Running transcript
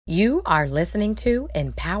You are listening to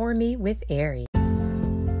Empower Me with Ari.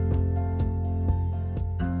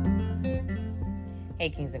 Hey,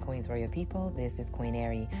 kings and queens, royal people, this is Queen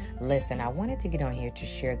Ari. Listen, I wanted to get on here to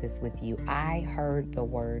share this with you. I heard the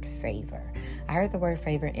word favor. I heard the word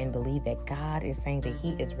favor and believe that God is saying that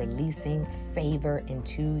He is releasing favor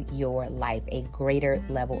into your life, a greater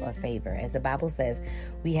level of favor. As the Bible says,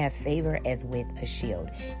 we have favor as with a shield.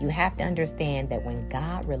 You have to understand that when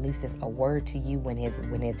God releases a word to you, when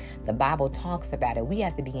the Bible talks about it, we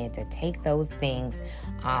have to begin to take those things,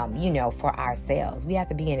 for ourselves. We have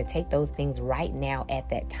to begin to take those things right now at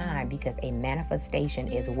that time, because a manifestation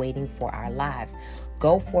is waiting for our lives.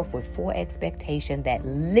 Go forth with full expectation that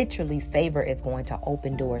literally favor is going to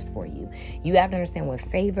open doors for you. You have to understand, when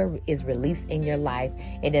favor is released in your life,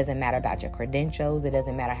 it doesn't matter about your credentials. It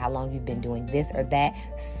doesn't matter how long you've been doing this or that.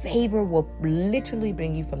 Favor will literally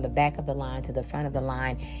bring you from the back of the line to the front of the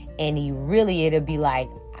line. And it'll be like,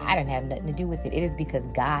 I didn't have nothing to do with it. It is because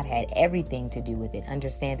God had everything to do with it.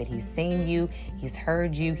 Understand that He's seen you. He's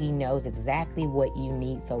heard you. He knows exactly what you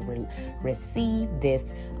need. So receive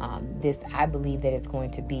this. I believe that it's going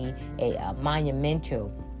to be a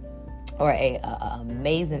monumental or a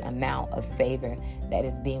amazing amount of favor that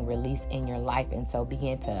is being released in your life. And so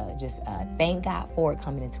begin to just thank God for it,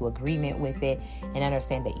 coming into agreement with it, and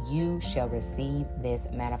understand that you shall receive this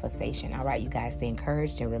manifestation. All right, you guys, stay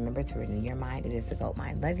encouraged, and remember to renew your mind. It is the GOAT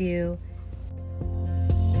mind. Love you.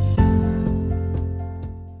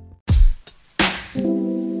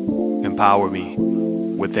 Empower Me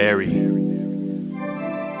with Ari.